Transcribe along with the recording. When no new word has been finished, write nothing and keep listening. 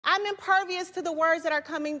I'm impervious to the words that are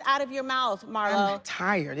coming out of your mouth, Marlo. I'm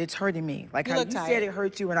tired. It's hurting me. Like how you tired. said it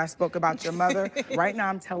hurt you when I spoke about your mother. Right now,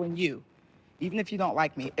 I'm telling you, even if you don't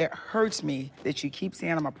like me, it hurts me that you keep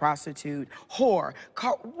saying I'm a prostitute, whore.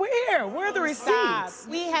 Where? Where are the receipts?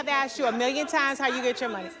 Stop. We have asked you a million times how you get your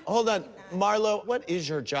money. Hold on. Marlo, what is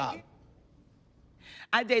your job?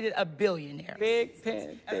 I dated a billionaire. Big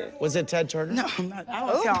pen. Was it Ted Turner? No, I'm not. I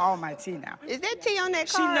don't tell all my tea now. Is that tea on that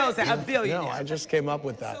She card? knows that, a billionaire. No, I just came up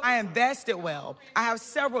with that. I invested well. I have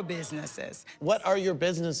several businesses. What are your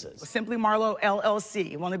businesses? Simply Marlo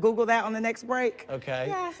LLC. Want to Google that on the next break? Okay.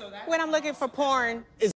 Yeah. When I'm looking for porn.